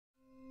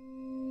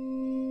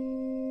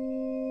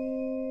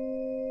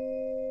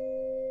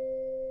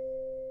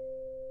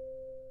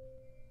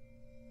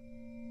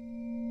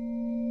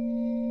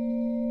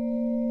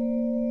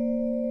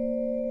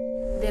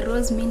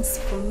rose means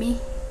for me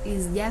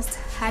is just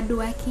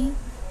hardworking,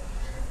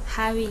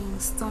 having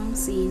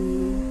stones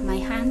in my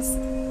hands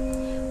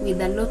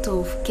with a lot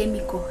of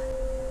chemical.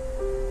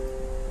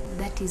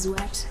 That is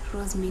what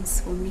rose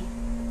means for me.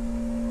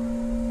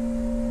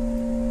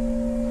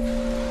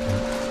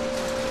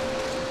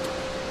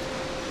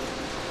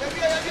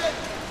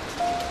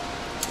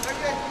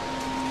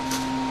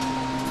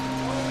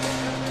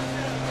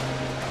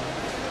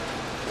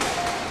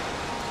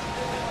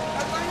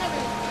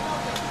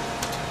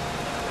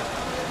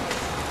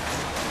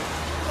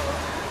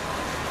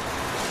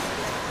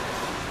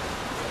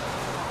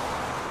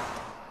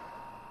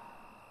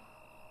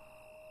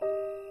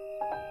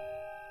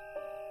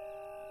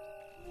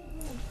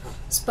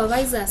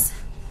 Supervisors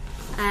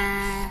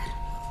are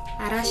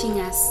rushing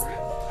us.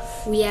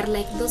 We are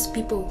like those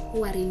people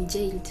who are in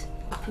jail.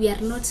 We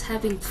are not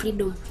having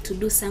freedom to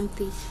do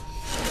something.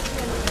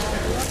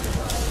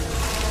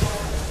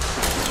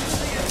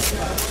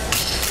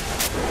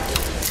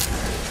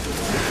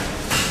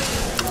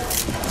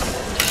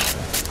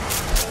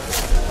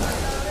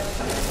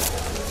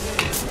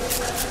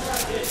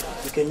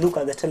 You can look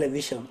at the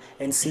television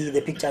and see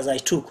the pictures I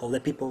took of the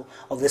people,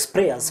 of the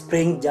sprayers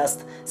spraying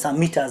just some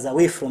meters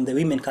away from the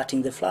women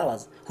cutting the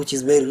flowers, which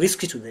is very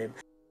risky to them.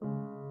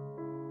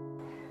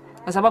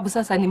 Kwa sababu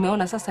sasa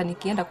nimeona sasa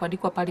nikienda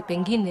kuandikwa pali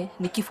pengine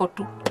ni kifo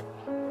tu.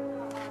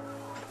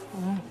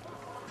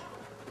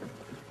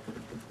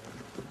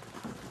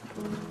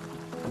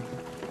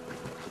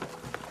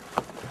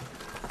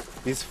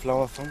 These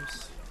flower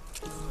farms,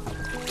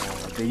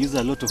 they use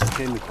a lot of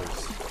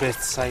chemicals,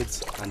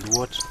 pesticides and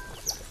water.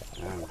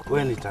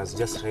 When it has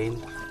just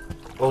rained,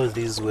 all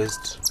these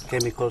waste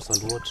chemicals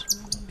and water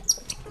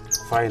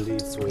find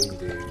its way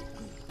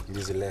in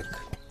this lake.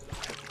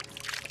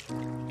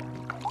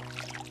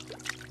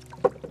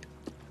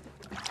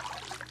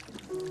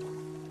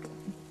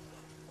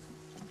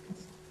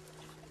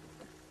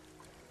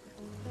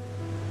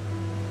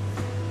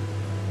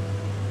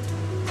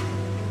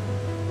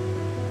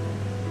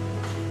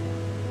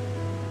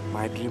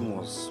 My dream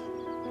was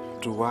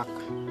to work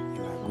in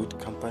a good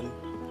company,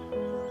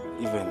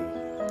 even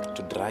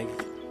to drive,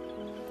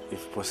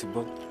 if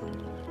possible,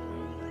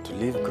 to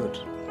live good.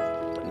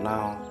 But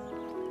now,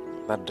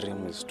 that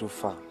dream is too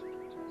far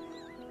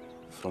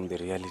from the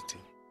reality.